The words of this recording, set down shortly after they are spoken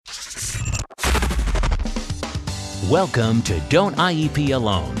Welcome to Don't IEP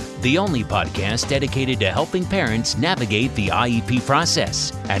Alone, the only podcast dedicated to helping parents navigate the IEP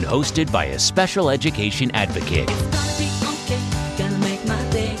process and hosted by a special education advocate.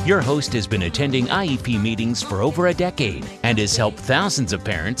 Your host has been attending IEP meetings for over a decade and has helped thousands of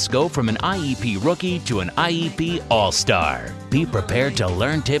parents go from an IEP rookie to an IEP all-star. Be prepared to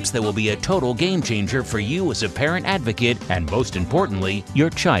learn tips that will be a total game changer for you as a parent advocate and, most importantly, your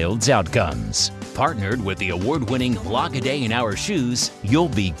child's outcomes. Partnered with the award-winning Block a Day in Our Shoes, you'll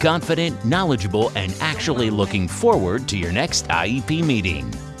be confident, knowledgeable, and actually looking forward to your next IEP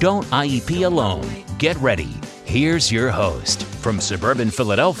meeting. Don't IEP alone. Get ready. Here's your host, from suburban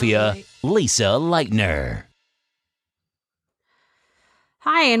Philadelphia, Lisa Leitner.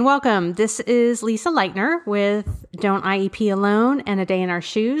 Hi, and welcome. This is Lisa Leitner with Don't IEP Alone and A Day in Our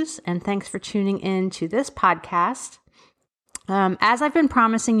Shoes, and thanks for tuning in to this podcast. As I've been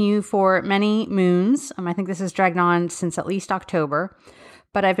promising you for many moons, I think this has dragged on since at least October,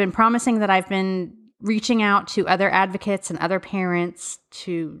 but I've been promising that I've been reaching out to other advocates and other parents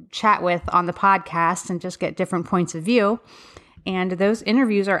to chat with on the podcast and just get different points of view. And those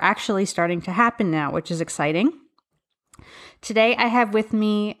interviews are actually starting to happen now, which is exciting. Today, I have with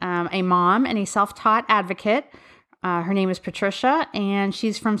me a mom and a self-taught advocate. Her name is Patricia, and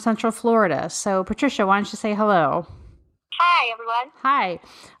she's from Central Florida. So, Patricia, why don't you say hello? Hi, everyone.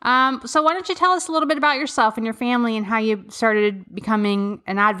 Hi. So why don't you tell us a little bit about yourself and your family and how you started becoming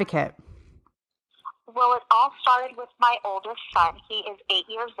an advocate? Well, it all started with my oldest son. He is 8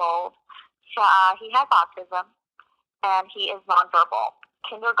 years old. So, he has autism, and he is nonverbal.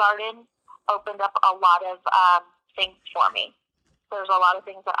 Kindergarten opened up a lot of things for me. There's a lot of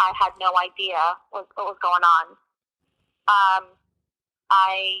things that I had no idea what was going on.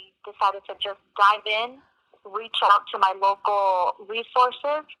 I decided to just dive in, reach out to my local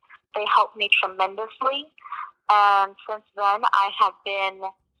resources. They helped me tremendously. And since then, I have been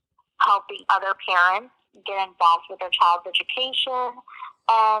helping other parents get involved with their child's education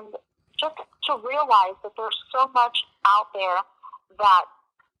and just to realize that there's so much out there that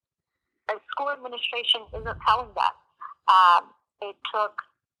a school administration isn't telling them. It took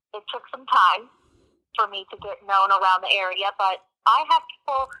some time for me to get known around the area, but I have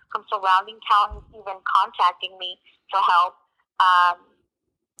people from surrounding towns even contacting me for help,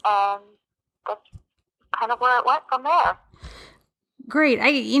 and that's kind of where it went from there. Great.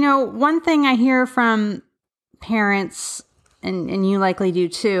 One thing I hear from parents, and you likely do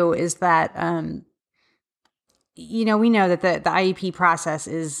too, is that, we know that the IEP process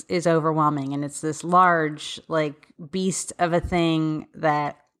is overwhelming, and it's this large, beast of a thing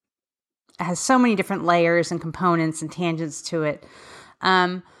that has so many different layers and components and tangents to it.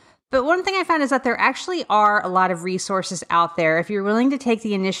 But one thing I found is that there actually are a lot of resources out there. If you're willing to take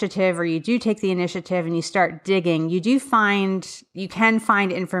the initiative, or you do take the initiative and you start digging, you can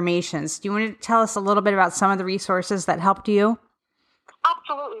find information. So do you want to tell us a little bit about some of the resources that helped you?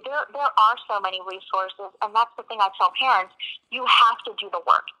 Absolutely. There are so many resources, and that's the thing I tell parents. You have to do the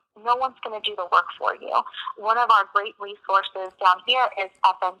work. No one's going to do the work for you. One of our great resources down here is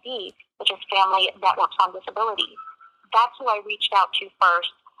FND, which is Family Networks on Disability. That's who I reached out to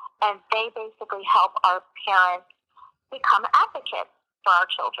first, and they basically help our parents become advocates for our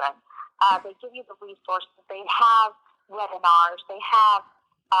children. They give you the resources. They have webinars. They have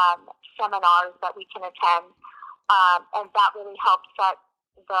seminars that we can attend, and that really helps set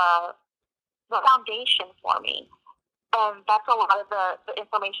the foundation for me. And that's a lot of the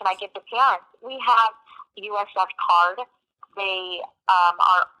information I give to parents. We have USF Card. They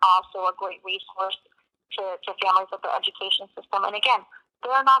are also a great resource to families with the education system. And again,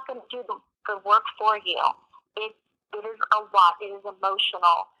 they're not going to do the work for you. It is a lot. It is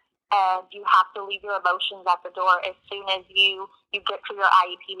emotional. And you have to leave your emotions at the door as soon as you get to your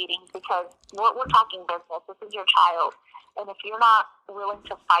IEP meetings, because we're talking business. This is your child. And if you're not willing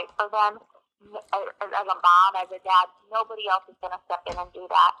to fight for them, as a mom, as a dad, nobody else is going to step in and do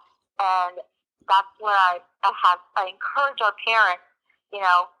that. And that's where I encourage our parents,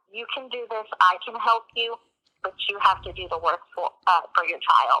 you can do this, I can help you, but you have to do the work for your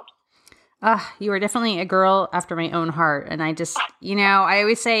child. You are definitely a girl after my own heart. And I just, I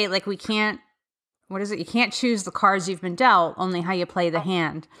always say, you can't choose the cards you've been dealt, only how you play the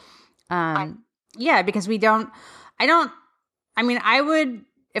hand. Because I would,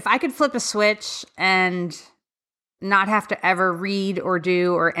 if I could flip a switch and not have to ever read or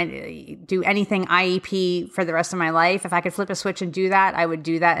do anything IEP for the rest of my life, if I could flip a switch and do that, I would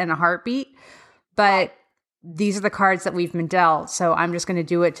do that in a heartbeat. But these are the cards that we've been dealt, so I'm just going to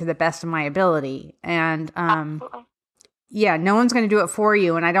do it to the best of my ability. And no one's going to do it for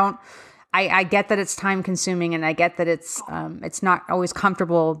you. And I get that it's time consuming, and I get that it's not always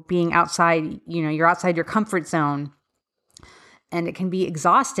comfortable being outside, you're outside your comfort zone, and it can be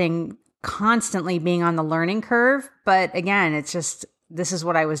exhausting constantly being on the learning curve. But again, it's just, this is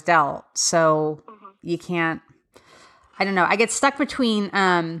what I was dealt. So you can't, I don't know. I get stuck between,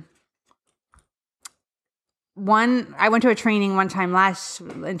 I went to a training one time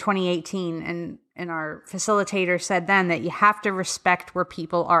in 2018, and our facilitator said then that you have to respect where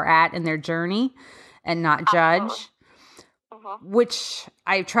people are at in their journey and not judge, which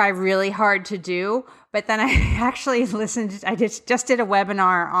I try really hard to do. But then I actually I just did a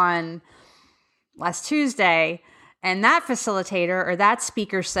webinar on last Tuesday, and that facilitator or that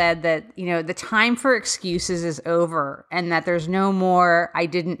speaker said that, the time for excuses is over, and that there's no more "I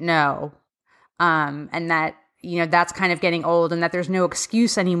didn't know," and that, that's kind of getting old, and that there's no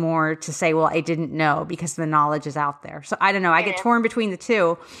excuse anymore to say, well, I didn't know, because the knowledge is out there. So I don't know. I get torn between the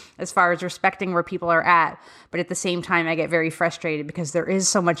two as far as respecting where people are at. But at the same time, I get very frustrated because there is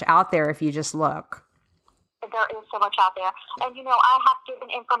so much out there if you just look. There is so much out there. And, I have given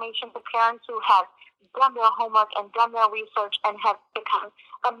information to parents who have done their homework and done their research and have become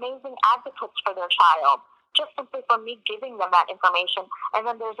amazing advocates for their child, just simply from me giving them that information. And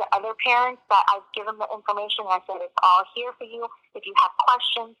then there's other parents that I've given the information, and I said, it's all here for you. If you have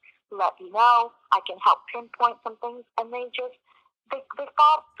questions, let me know. I can help pinpoint some things. And they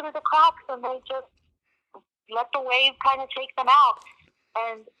fall through the cracks, and they just let the wave kind of take them out.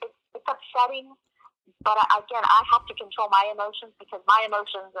 And it's upsetting. But again, I have to control my emotions, because my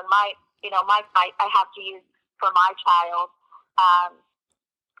emotions and my fight I have to use for my child,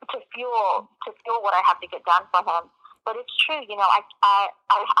 to fuel what I have to get done for him. But it's true,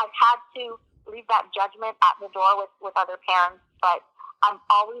 I've had to leave that judgment at the door with other parents, but I'm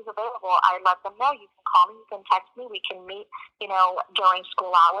always available. I let them know, you can call me, you can text me, we can meet, during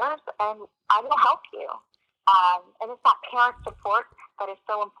school hours, and I will help you. And it's that parent support that is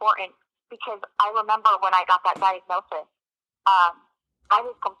so important, because I remember when I got that diagnosis, I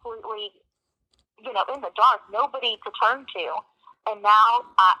was completely, in the dark, nobody to turn to. And now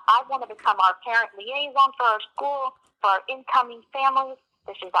I want to become our parent liaison for our school, for our incoming families.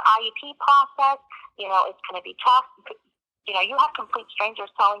 This is the IEP process. It's going to be tough. You have complete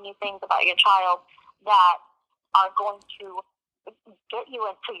strangers telling you things about your child that are going to get you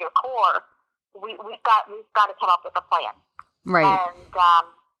into your core. We've got to come up with a plan. Right. And,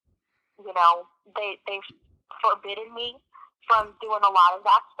 they've forbidden me from doing a lot of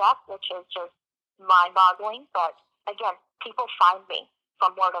that stuff, which is just mind-boggling. But again, people find me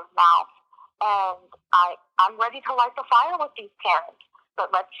from word of mouth, and I'm ready to light the fire with these parents.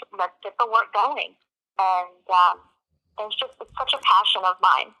 But let's get the work going. And it's such a passion of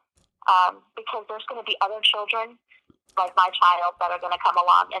mine, because there's going to be other children like my child that are going to come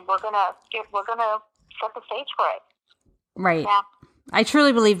along, and we're gonna set the stage for it. Right. Yeah. I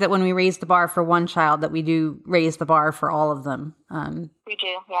truly believe that when we raise the bar for one child, that we do raise the bar for all of them. We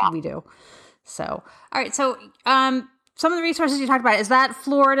do, yeah. We do. So, all right. So, some of the resources you talked about, is that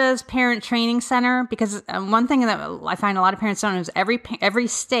Florida's Parent Training Center? Because one thing that I find a lot of parents don't know is every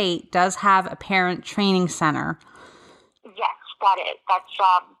state does have a parent training center. Yes, that is. That's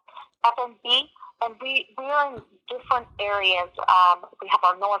FNB, and we're in different areas. We have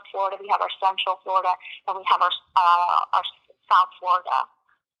our North Florida, we have our Central Florida, and we have our South Florida.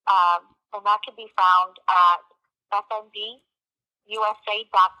 And that can be found at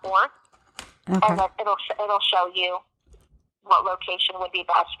fnbusa.org. Okay. And then it'll show you what location would be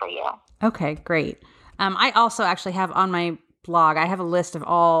best for you. Okay, great. I also actually have on my blog, I have a list of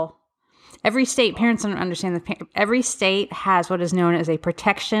every state. Parents don't understand that every state has what is known as a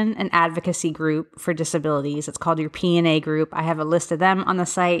protection and advocacy group for disabilities. It's called your P&A group. I have a list of them on the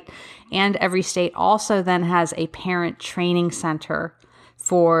site. And every state also then has a parent training center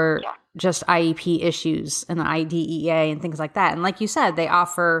for just IEP issues and the IDEA and things like that. And like you said, they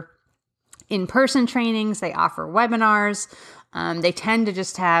offer in-person trainings, they offer webinars. They tend to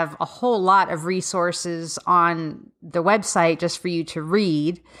just have a whole lot of resources on the website just for you to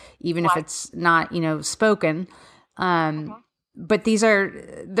read, even if it's not, spoken. But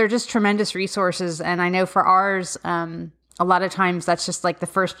they're just tremendous resources. And I know for ours, a lot of times that's just like the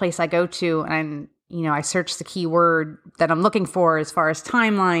first place I go to, and I search the keyword that I'm looking for as far as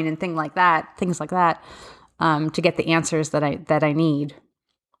timeline and things like that, to get the answers that I need.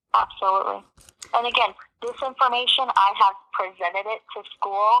 Absolutely. And again, this information, I have presented it to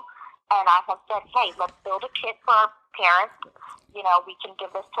school, and I have said, hey, let's build a kit for our parents. We can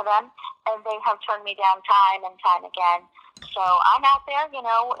give this to them. And they have turned me down time and time again. So I'm out there,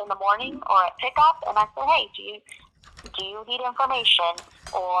 in the morning or at pickup, and I say, hey, do you need information?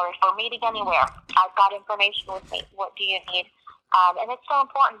 or if we're meeting anywhere, I've got information with me. What do you need? And it's so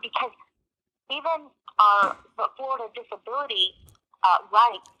important because even the Florida disability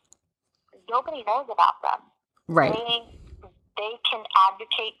rights, nobody knows about them. Right. They can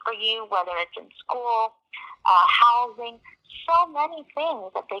advocate for you, whether it's in school, housing, so many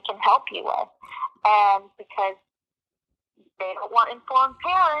things that they can help you with. And because they don't want informed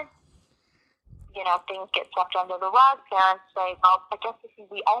parents, things get swept under the rug. Parents say, well, I guess this is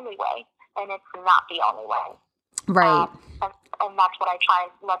the only way, and it's not the only way. Right. And that's what I try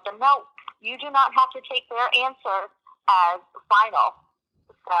and let them know. You do not have to take their answer as final.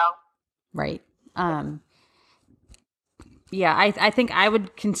 So. Right. Yeah, I think I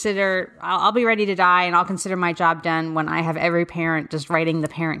would consider, I'll be ready to die and I'll consider my job done when I have every parent just writing the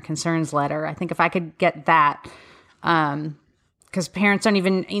parent concerns letter. I think if I could get that, because parents don't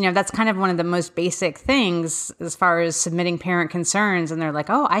even, that's kind of one of the most basic things as far as submitting parent concerns. And they're like,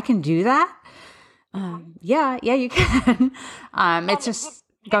 oh, I can do that? Yeah, you can. It's just,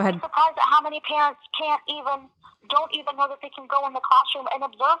 go ahead. You're surprised at how many parents don't even know that they can go in the classroom and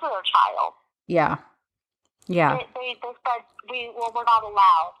observe their child. Yeah. Yeah. They said, we're not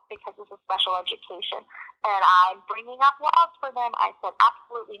allowed because this is special education. And I'm bringing up laws for them. I said,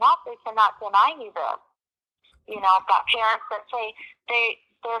 absolutely not. They cannot deny me this. I've got parents that say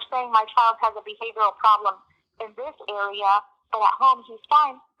they're saying my child has a behavioral problem in this area, but at home he's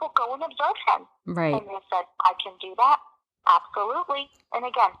fine. Well, go and observe him. Right. And they said, I can do that. Absolutely. And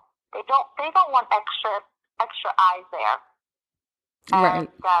again, they don't want extra eyes there. And,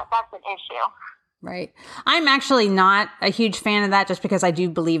 right. That's an issue. Right. I'm actually not a huge fan of that just because I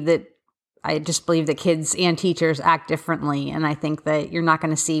believe that kids and teachers act differently. And I think that you're not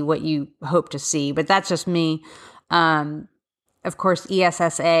going to see what you hope to see, but that's just me. Of course,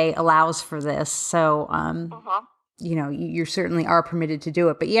 ESSA allows for this. So, you certainly are permitted to do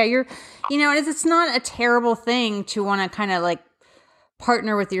it, but yeah, it's not a terrible thing to want to kind of like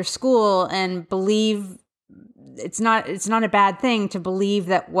partner with your school and believe it's not a bad thing to believe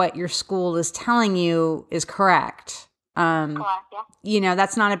that what your school is telling you is correct. Correct, yeah.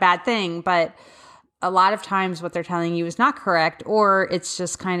 That's not a bad thing, but a lot of times what they're telling you is not correct, or it's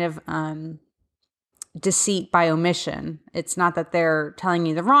just kind of deceit by omission. It's not that they're telling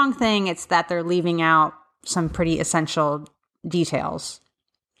you the wrong thing, it's that they're leaving out some pretty essential details.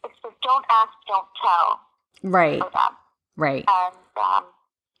 It's the don't ask, don't tell. Right. For them. Right.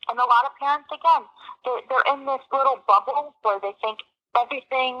 And a lot of parents, again, they're in this little bubble where they think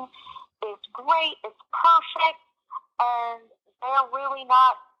everything is great, it's perfect, and they're really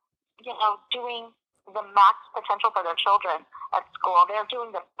not, doing the max potential for their children at school. They're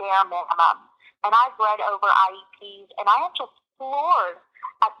doing the bare minimum. And I've read over IEPs, and I am just floored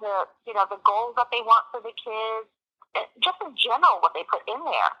at the goals that they want for the kids, just in general what they put in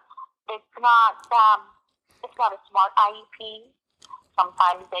there. It's not a smart IEP.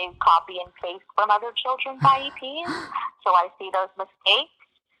 Sometimes they copy and paste from other children's IEPs, so I see those mistakes.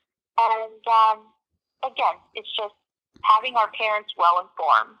 And again, it's just having our parents well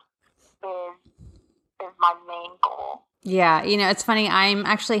informed is my main goal. Yeah, it's funny. I'm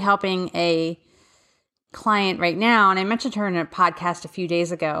actually helping a client right now, and I mentioned her in a podcast a few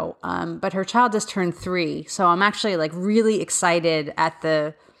days ago, but her child just turned 3, so I'm actually like really excited at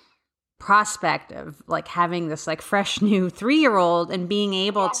the prospect of like having this like fresh new 3-year-old and being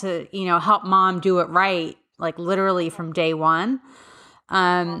able to, help mom do it right, like literally from day one.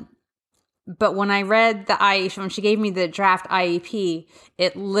 But when I read when she gave me the draft IEP,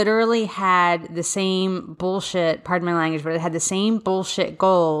 it literally had the same bullshit, pardon my language, but it had the same bullshit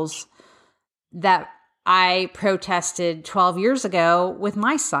goals that I protested 12 years ago with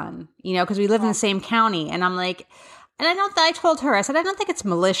my son, because we live in the same county. And I'm like, and I told her, I said, I don't think it's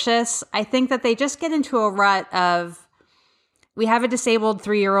malicious. I think that they just get into a rut of, we have a disabled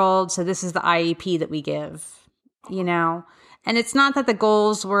 3-year-old, so this is the IEP that we give, and it's not that the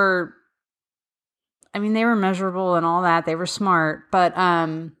goals were, they were measurable and all that. They were smart, but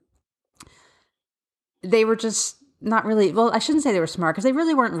they were just not really, well, I shouldn't say they were smart because they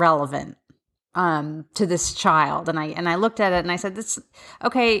really weren't relevant to this child. And I looked at it and I said,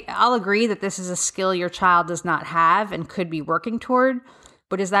 okay, I'll agree that this is a skill your child does not have and could be working toward,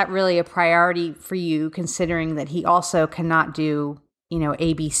 but is that really a priority for you considering that he also cannot do,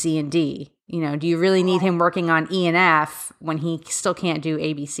 A, B, C, and D? Do you really need him working on E and F when he still can't do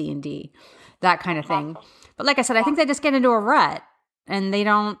A, B, C, and D? That kind of thing. But like I said, I think they just get into a rut and they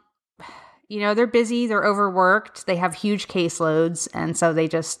don't, they're busy, they're overworked, they have huge caseloads, and so they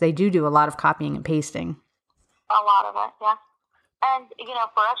do a lot of copying and pasting. A lot of it, yeah. And,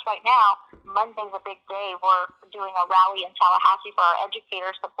 for us right now, Monday's a big day. We're doing a rally in Tallahassee for our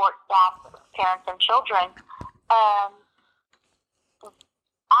educators, support staff, parents, and children.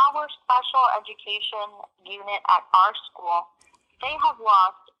 Our special education unit at our school, they have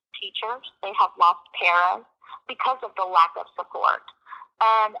lost teachers, they have lost parents because of the lack of support.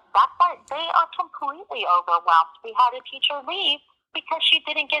 And that's why they are completely overwhelmed. We had a teacher leave because she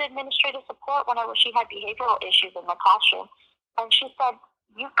didn't get administrative support whenever she had behavioral issues in the classroom. And she said,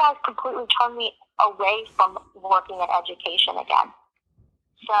 you guys completely turned me away from working in education again.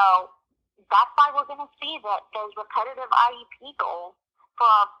 So that's why we're going to see that those repetitive IEP goals for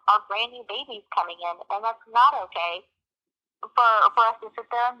our brand new babies coming in. And that's not okay for us to sit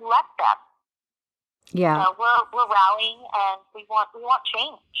there and let them. Yeah. So we're rallying, and we want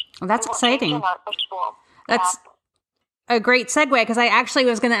change. Well, that's exciting. Our school. That's a great segue, because I actually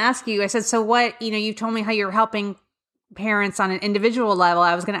was going to ask you, I said, so what, you told me how you're helping parents on an individual level.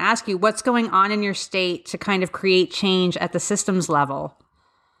 I was going to ask you, what's going on in your state to kind of create change at the systems level?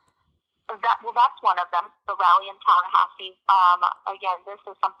 That's one of them, the rally in Tallahassee. Again, this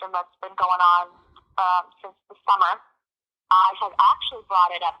is something that's been going on since the summer. I had actually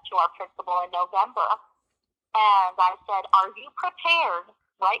brought it up to our principal in November, and I said, are you prepared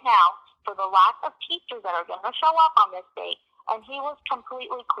right now for the lack of teachers that are going to show up on this date? And he was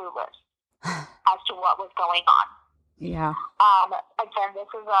completely clueless as to what was going on. Yeah. Again, this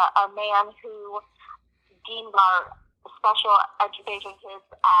is a man who deemed our special education kids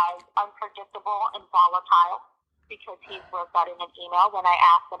as unpredictable and volatile, because he wrote that in an email when I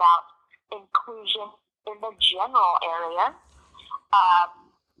asked about inclusion in the general area.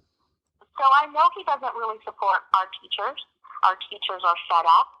 So I know he doesn't really support our teachers. Our teachers are fed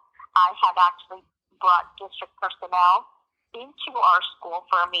up. I have actually brought district personnel into our school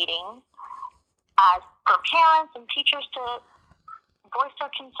for a meeting as for parents and teachers to voice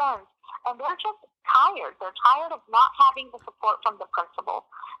their concerns. And they're just tired. They're tired of not having the support from the principal.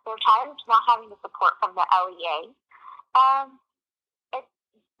 They're tired of not having the support from the LEA.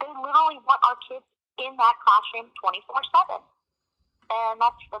 They literally want our kids in that classroom 24/7. And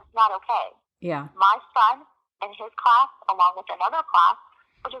that's not okay. Yeah. My son and his class, along with another class,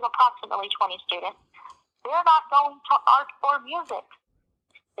 which is approximately 20 students, they're not going to art or music.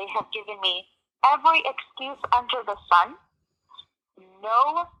 They have given me every excuse under the sun.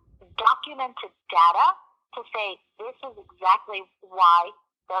 No documented data to say this is exactly why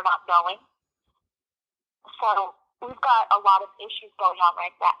they're not going. So we've got a lot of issues going on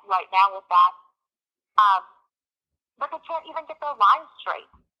right now with that. But they can't even get their lines straight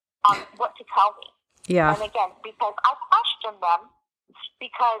on what to tell me. Yeah. And again, because I question them,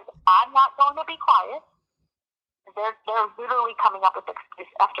 because I'm not going to be quiet, they're literally coming up with excuse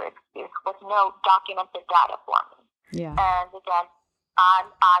after excuse with no documented data for me. Yeah. And again,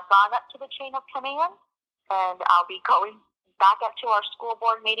 I've gone up to the chain of command, and I'll be going back up to our school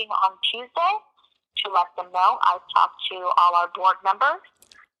board meeting on Tuesday to let them know. I've talked to all our board members,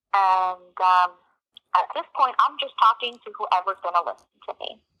 and at this point, I'm just talking to whoever's going to listen to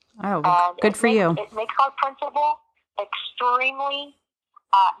me. Oh, well, good for you. It makes our principal extremely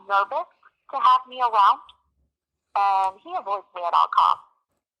nervous to have me around, and he avoids me at all costs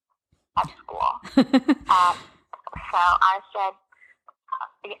at school. So I said,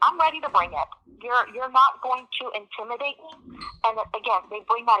 I'm ready to bring it. You're not going to intimidate me. And again, they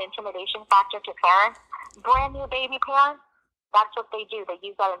bring that intimidation factor to parents. Brand new baby parents, that's what they do. They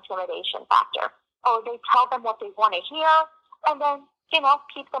use that intimidation factor. Or they tell them what they want to hear, and then,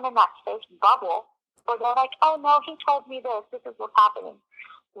 keep them in that safe bubble where they're like, oh, no, he told me this is what's happening.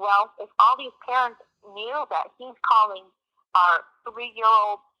 Well, if all these parents knew that he's calling our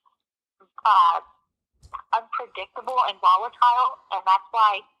 3-year-old unpredictable and volatile, and that's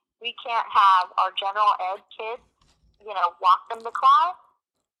why we can't have our general ed kids, walk them to class,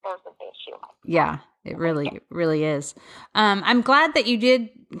 there's an issue. Yeah, it really is. I'm glad that you did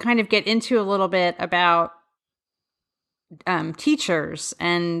kind of get into a little bit about teachers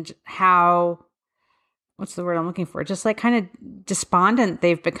and how, what's the word I'm looking for? Just like kind of despondent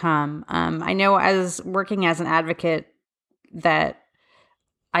they've become. I know as working as an advocate that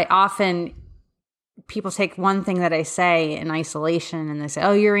I often, people take one thing that I say in isolation and they say,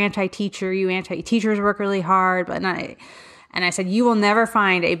 oh, you're anti-teacher, teachers work really hard. But and I said, you will never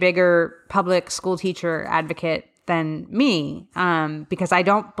find a bigger public school teacher advocate than me, because I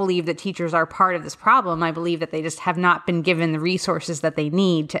don't believe that teachers are part of this problem. I believe that they just have not been given the resources that they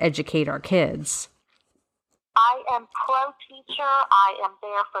need to educate our kids. I am pro-teacher. I am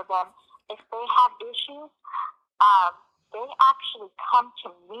there for them. If they have issues, they actually come to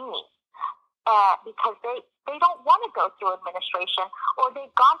me. because they don't want to go through administration, or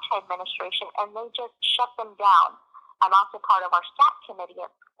they've gone to administration and they just shut them down. I'm also part of our STAT committee at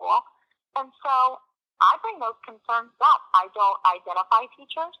school. And so I bring those concerns up. I don't identify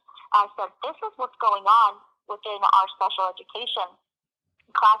teachers. I said, this is what's going on within our special education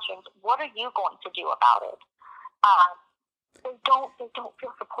classrooms. What are you going to do about it? They don't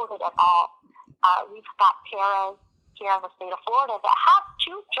feel supported at all. We've got paras here in the state of Florida that have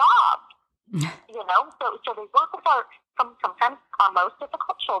 2 jobs. So they work with sometimes our most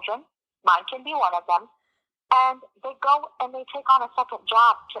difficult children. Mine can be one of them. And they go and they take on a second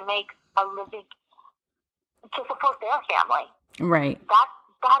job to make a living, to support their family. Right.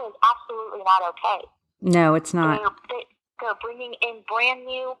 That is absolutely not okay. No, it's not. They're bringing in brand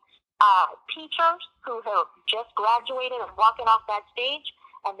new teachers who have just graduated and walking off that stage,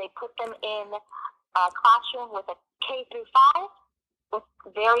 and they put them in a classroom with a K through 5 with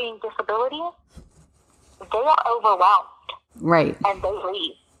varying disabilities. They are overwhelmed. Right. And they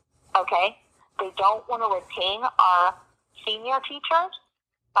leave. Okay? They don't want to retain our senior teachers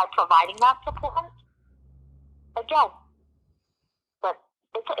by providing that support. Again, but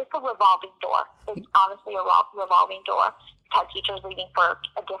it's a revolving door. It's honestly a revolving door. We've had teachers leaving for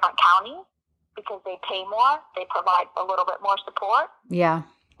a different county because they pay more. They provide a little bit more support. Yeah.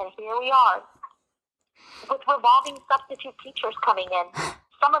 And here we are with revolving substitute teachers coming in.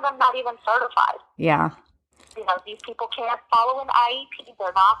 Some of them not even certified. Yeah. These people can't follow an IEP.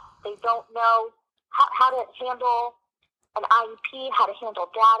 They don't know how to handle an IEP, how to handle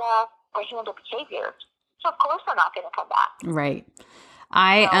data, or handle behavior. So of course they're not going to come back. Right.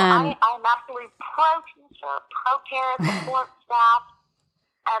 I'm absolutely pro-teacher, pro-parent, support staff,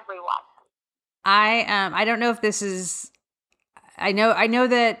 everyone. I don't know if this is, I know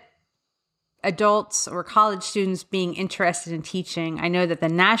that adults or college students being interested in teaching, I know that the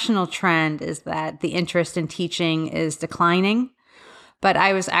national trend is that the interest in teaching is declining. But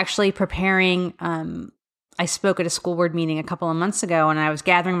I was actually preparing, I spoke at a school board meeting a couple of months ago, and I was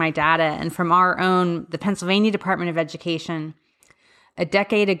gathering my data. And from the Pennsylvania Department of Education, a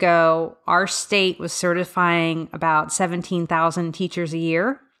decade ago, our state was certifying about 17,000 teachers a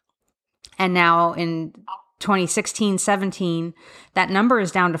year. And now in 2016-17, that number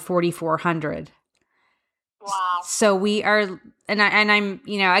is down to 4,400. Wow. So we are, and I'm,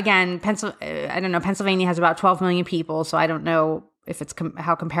 again, I don't know, Pennsylvania has about 12 million people, so I don't know if it's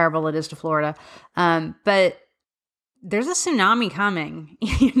how comparable it is to Florida. But there's a tsunami coming,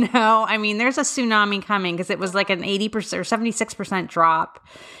 there's a tsunami coming because it was like an 80% or 76% drop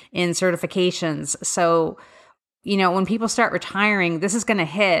in certifications. So, when people start retiring, this is going to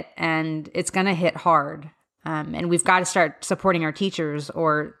hit, and it's going to hit hard. And we've got to start supporting our teachers,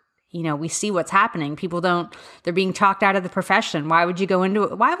 or, we see what's happening. They're being talked out of the profession. Why would you go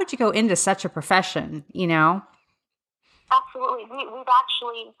into such a profession, Absolutely. We've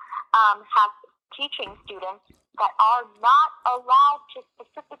actually have teaching students that are not allowed to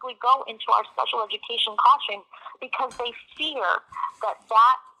specifically go into our special education classroom because they fear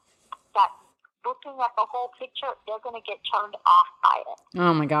that looking at the whole picture, they're going to get turned off by it.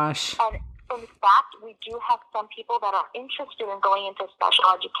 Oh my gosh. And in fact, we do have some people that are interested in going into special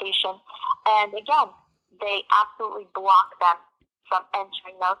education. And again, they absolutely block them from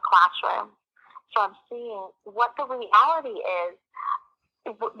entering those classrooms. So I'm seeing what the reality is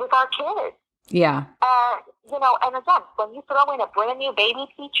with our kids. Yeah. And again, when you throw in a brand new baby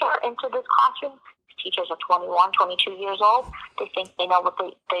teacher into this classroom, teachers are 21, 22 years old. They think they know what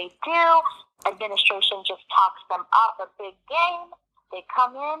they do. Administration just talks them up a big game. They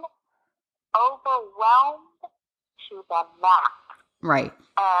come in overwhelmed to the max. Right.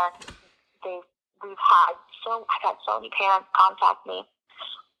 And I've had so many parents contact me.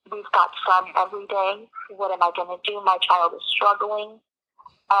 We've got some every day. What am I going to do? My child is struggling.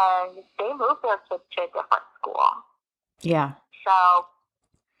 And they move there to a different school. Yeah.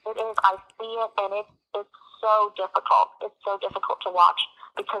 So it is, I see it, and it's so difficult. It's so difficult to watch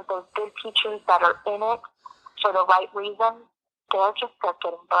because those good teachers that are in it for the right reasons, they're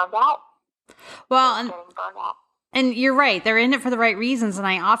getting burned out. Well, and you're right. They're in it for the right reasons. And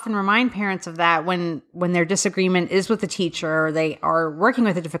I often remind parents of that when their disagreement is with the teacher or they are working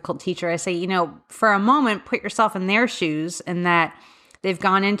with a difficult teacher. I say, for a moment, put yourself in their shoes, and that they've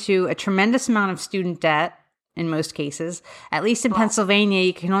gone into a tremendous amount of student debt in most cases. At least in Pennsylvania,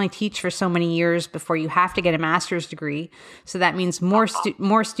 you can only teach for so many years before you have to get a master's degree. So that means more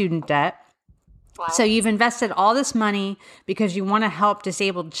student debt. So you've invested all this money because you want to help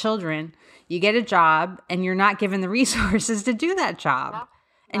disabled children. You get a job and you're not given the resources to do that job.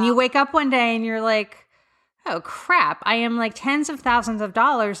 And you wake up one day and you're like, oh crap, I am like tens of thousands of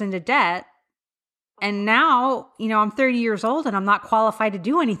dollars into debt And now, I'm 30 years old and I'm not qualified to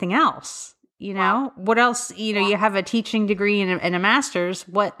do anything else. What else, you have a teaching degree and a master's.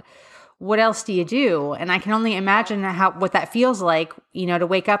 What else do you do? And I can only imagine what that feels like, to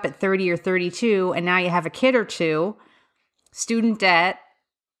wake up at 30 or 32 and now you have a kid or two, student debt,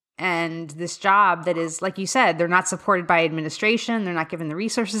 and this job that is, like you said, they're not supported by administration. They're not given the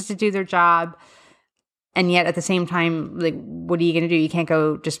resources to do their job. And yet at the same time, like, what are you going to do? You can't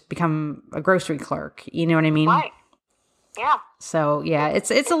go just become a grocery clerk. You know what I mean? Right. Yeah. So yeah, it's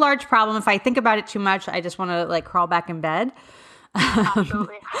a large problem. If I think about it too much, I just want to like crawl back in bed.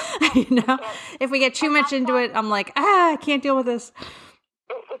 Absolutely. If we get too much into it, I'm like, I can't deal with this.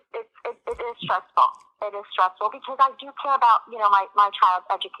 It is stressful. It is stressful because I do care about, my child's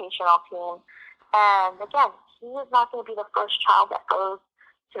educational team. And again, he is not going to be the first child that goes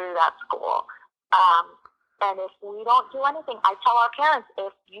through that school. And if we don't do anything, I tell our parents,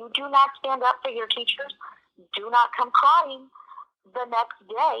 if you do not stand up for your teachers, do not come crying the next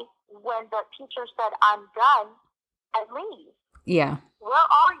day when the teacher said, I'm done, and leave. Yeah. Where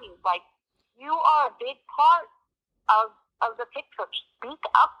are you? Like, you are a big part of the picture. Speak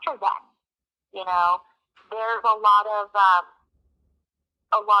up for them. There's a lot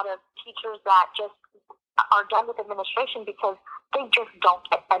of teachers that just are done with administration because they just don't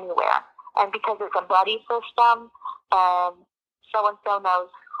get anywhere. And because it's a buddy system and so-and-so knows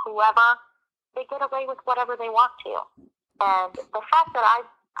whoever, they get away with whatever they want to. And the fact that I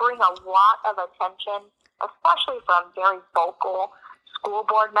bring a lot of attention, especially from very vocal school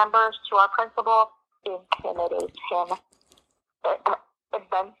board members to our principal, intimidates him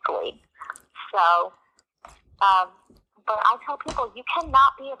immensely. So, but I tell people, you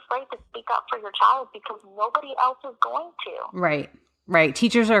cannot be afraid to speak up for your child because nobody else is going to. Right.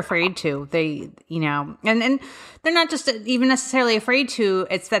 Teachers are afraid to. They, and they're not just even necessarily afraid to.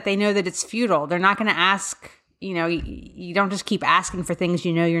 It's that they know that it's futile. They're not going to ask. You don't just keep asking for things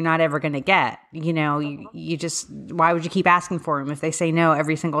you're not ever going to get. You just, why would you keep asking for them if they say no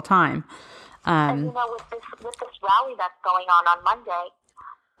every single time? And with this rally that's going on Monday,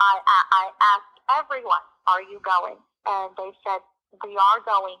 I asked everyone, "Are you going?" And they said, "We are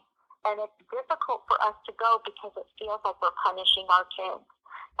going." And it's difficult for us to go because it feels like we're punishing our kids.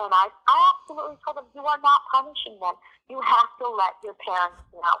 And I absolutely told them, you are not punishing them. You have to let your parents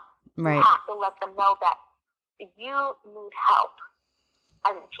know. Right. You have to let them know that you need help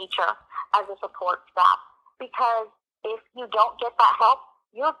as a teacher, as a support staff. Because if you don't get that help,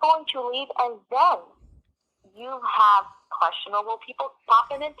 you're going to leave, and then you have questionable people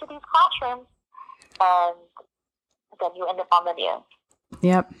popping into these classrooms, and then you end up on the news.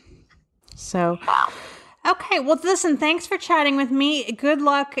 Yep. So, okay. Well, listen, thanks for chatting with me. Good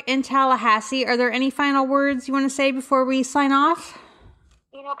luck in Tallahassee. Are there any final words you want to say before we sign off?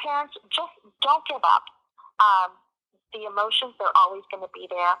 Parents, just don't give up. The emotions, they're always going to be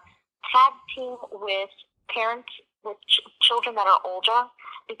there. Tag team with parents with children that are older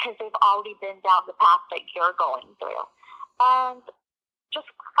because they've already been down the path that you're going through. And just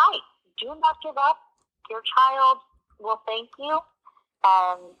fight. Do not give up. Your child will thank you.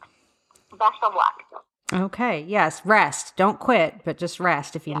 And best of luck. Okay. Yes. Rest. Don't quit, but just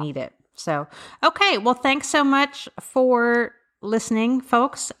rest if you need it. So, okay. Well, thanks so much for listening,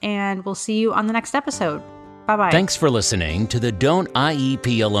 folks, and we'll see you on the next episode. Bye-bye. Thanks for listening to the Don't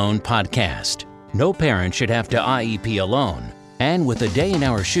IEP Alone podcast. No parent should have to IEP alone. And with A Day in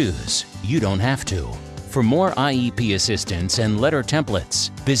Our Shoes, you don't have to. For more IEP assistance and letter templates,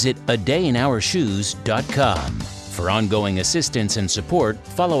 visit adayinourshoes.com. For ongoing assistance and support,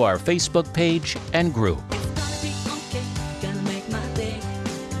 follow our Facebook page and group.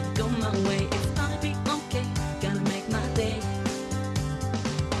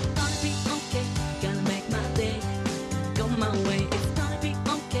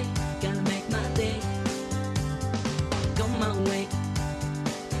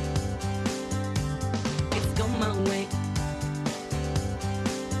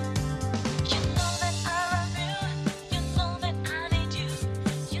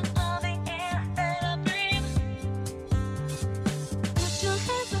 Breathe.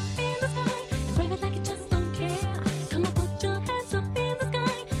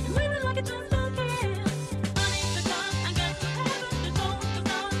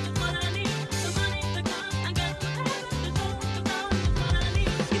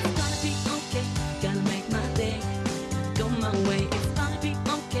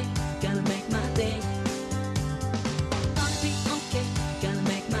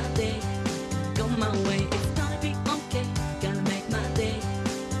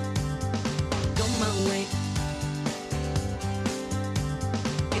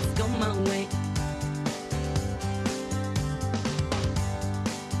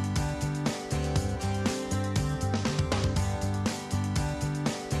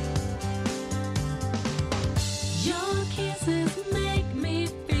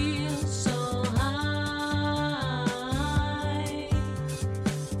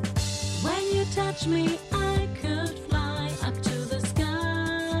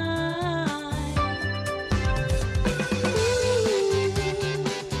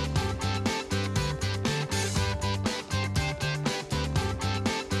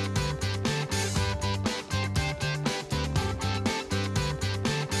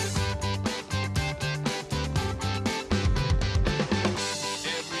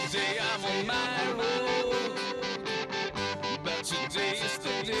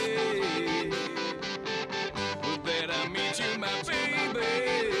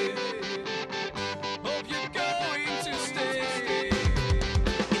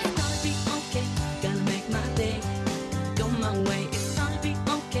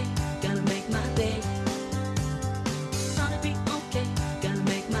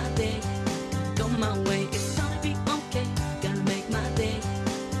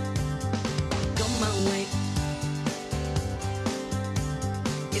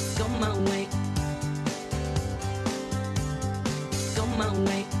 my way. Go my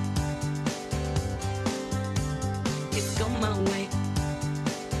way. It's go my way.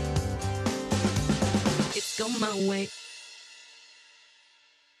 It's go my way.